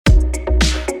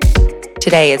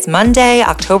Today is Monday,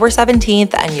 October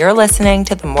 17th, and you're listening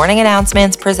to the Morning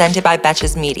Announcements presented by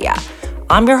Betches Media.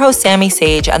 I'm your host, Sammy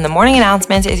Sage, and the Morning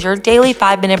Announcements is your daily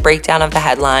 5-minute breakdown of the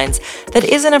headlines that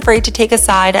isn't afraid to take a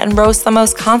side and roast the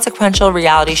most consequential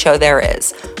reality show there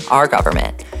is, our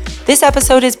government. This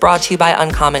episode is brought to you by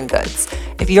Uncommon Goods.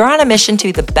 If you're on a mission to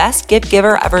be the best gift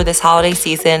giver ever this holiday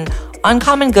season,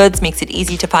 Uncommon Goods makes it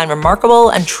easy to find remarkable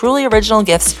and truly original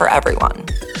gifts for everyone.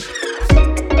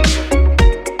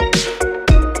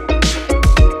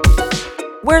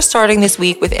 We're starting this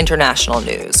week with international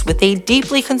news, with a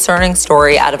deeply concerning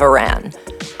story out of Iran.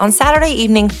 On Saturday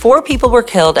evening, 4 people were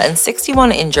killed and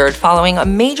 61 injured following a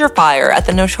major fire at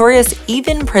the notorious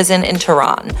Evin prison in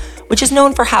Tehran, which is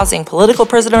known for housing political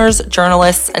prisoners,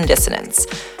 journalists, and dissidents.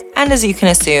 And as you can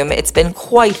assume, it's been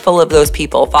quite full of those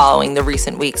people following the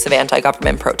recent weeks of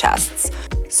anti-government protests.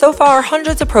 So far,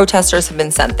 hundreds of protesters have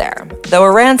been sent there, though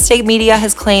Iran's state media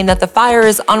has claimed that the fire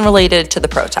is unrelated to the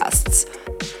protests.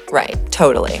 Right,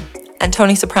 totally. And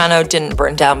Tony Soprano didn't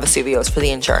burn down Vesuvius for the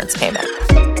insurance payment.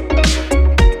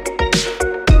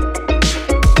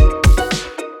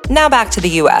 Now back to the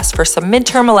U.S. for some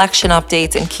midterm election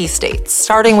updates in key states,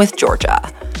 starting with Georgia.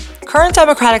 Current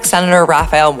Democratic Senator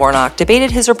Raphael Warnock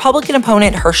debated his Republican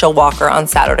opponent Herschel Walker on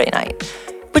Saturday night,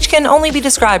 which can only be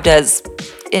described as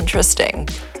interesting.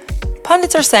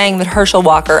 Pundits are saying that Herschel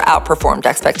Walker outperformed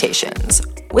expectations,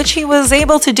 which he was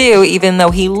able to do even though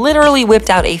he literally whipped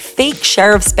out a fake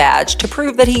sheriff's badge to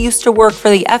prove that he used to work for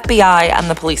the FBI and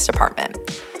the police department.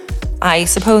 I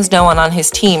suppose no one on his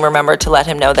team remembered to let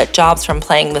him know that jobs from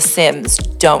playing The Sims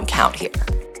don't count here.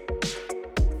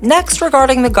 Next,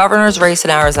 regarding the governor's race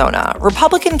in Arizona,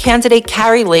 Republican candidate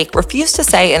Kari Lake refused to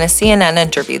say in a CNN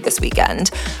interview this weekend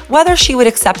whether she would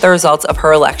accept the results of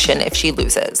her election if she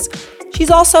loses. She's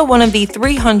also one of the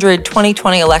 300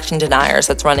 2020 election deniers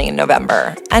that's running in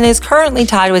November, and is currently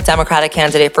tied with Democratic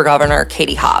candidate for governor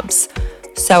Katie Hobbs.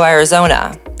 So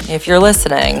Arizona, if you're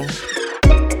listening.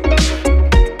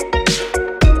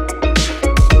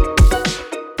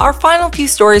 Our final few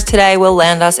stories today will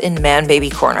land us in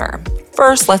Man-Baby Corner.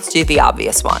 First, let's do the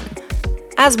obvious one.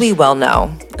 As we well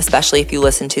know, especially if you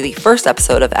listen to the first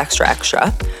episode of Extra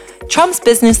Extra, Trump's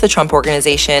business, the Trump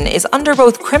Organization, is under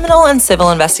both criminal and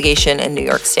civil investigation in New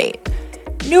York State.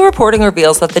 New reporting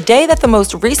reveals that the day that the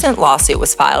most recent lawsuit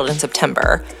was filed in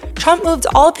September, Trump moved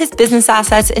all of his business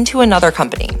assets into another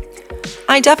company.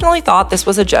 I definitely thought this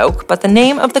was a joke, but the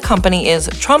name of the company is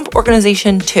Trump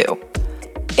Organization 2.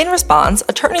 In response,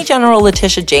 Attorney General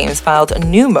Letitia James filed a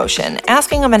new motion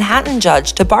asking a Manhattan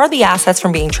judge to bar the assets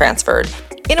from being transferred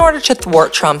in order to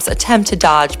thwart Trump's attempt to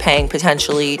dodge paying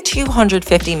potentially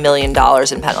 $250 million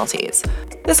in penalties.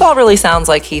 This all really sounds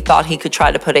like he thought he could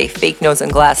try to put a fake nose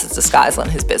and glasses disguise on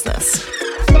his business.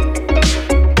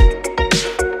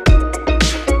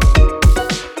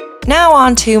 Now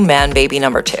on to Man-Baby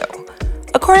number 2.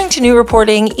 According to new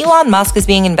reporting, Elon Musk is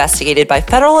being investigated by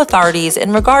federal authorities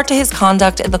in regard to his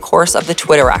conduct in the course of the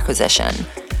Twitter acquisition.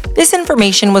 This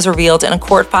information was revealed in a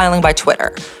court filing by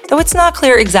Twitter, though it's not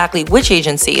clear exactly which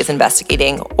agency is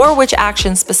investigating or which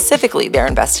action specifically they're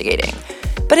investigating.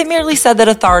 But it merely said that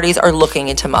authorities are looking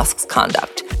into Musk's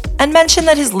conduct, and mentioned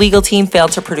that his legal team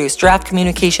failed to produce draft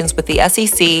communications with the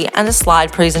SEC and a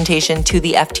slide presentation to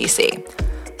the FTC.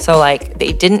 So,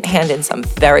 they didn't hand in some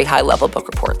very high-level book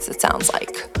reports, it sounds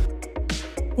like.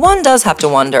 One does have to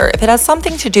wonder if it has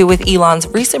something to do with Elon's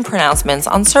recent pronouncements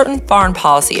on certain foreign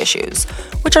policy issues,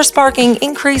 which are sparking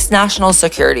increased national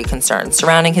security concerns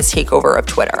surrounding his takeover of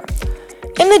Twitter.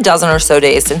 In the dozen or so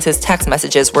days since his text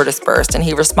messages were dispersed and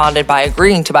he responded by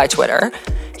agreeing to buy Twitter,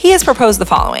 he has proposed the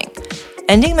following: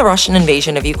 ending the Russian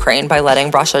invasion of Ukraine by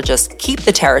letting Russia just keep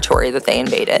the territory that they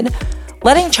invaded,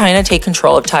 letting China take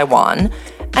control of Taiwan,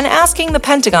 and asking the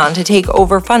Pentagon to take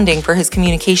over funding for his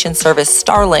communication service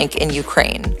Starlink in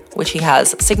Ukraine, which he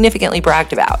has significantly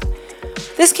bragged about.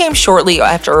 This came shortly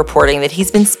after reporting that he's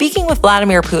been speaking with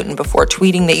Vladimir Putin before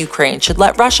tweeting that Ukraine should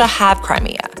let Russia have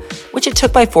Crimea, which it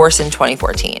took by force in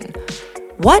 2014.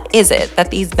 What is it that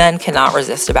these men cannot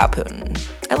resist about Putin?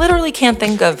 I literally can't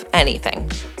think of anything.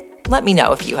 Let me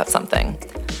know if you have something.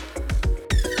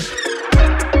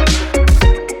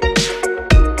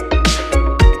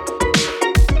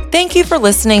 Thank you for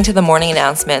listening to the Morning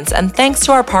Announcements, and thanks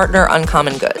to our partner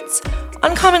Uncommon Goods.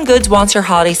 Uncommon Goods wants your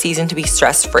holiday season to be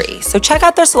stress-free, so check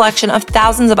out their selection of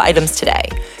thousands of items today.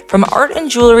 From art and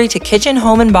jewelry to kitchen,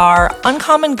 home, and bar,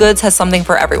 Uncommon Goods has something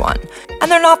for everyone,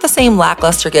 and they're not the same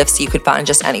lackluster gifts you could find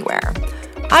just anywhere.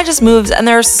 I just moved and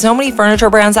there are so many furniture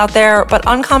brands out there, but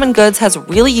Uncommon Goods has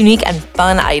really unique and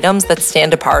fun items that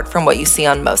stand apart from what you see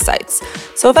on most sites.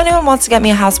 So if anyone wants to get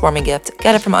me a housewarming gift,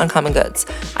 get it from Uncommon Goods.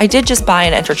 I did just buy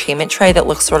an entertainment tray that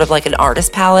looks sort of like an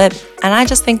artist palette, and I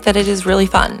just think that it is really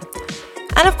fun.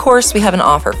 And of course, we have an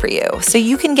offer for you. So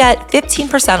you can get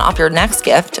 15% off your next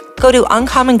gift. Go to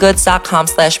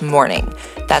uncommongoods.com/morning.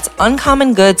 That's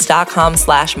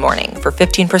uncommongoods.com/morning for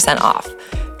 15% off.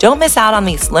 Don't miss out on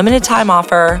this limited time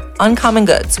offer. Uncommon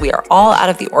Goods, we are all out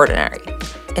of the ordinary.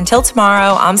 Until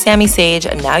tomorrow, I'm Sammy Sage,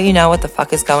 and now you know what the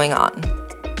fuck is going on.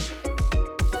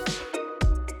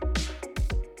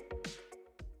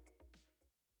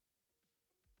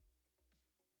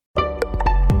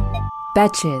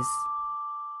 Betches.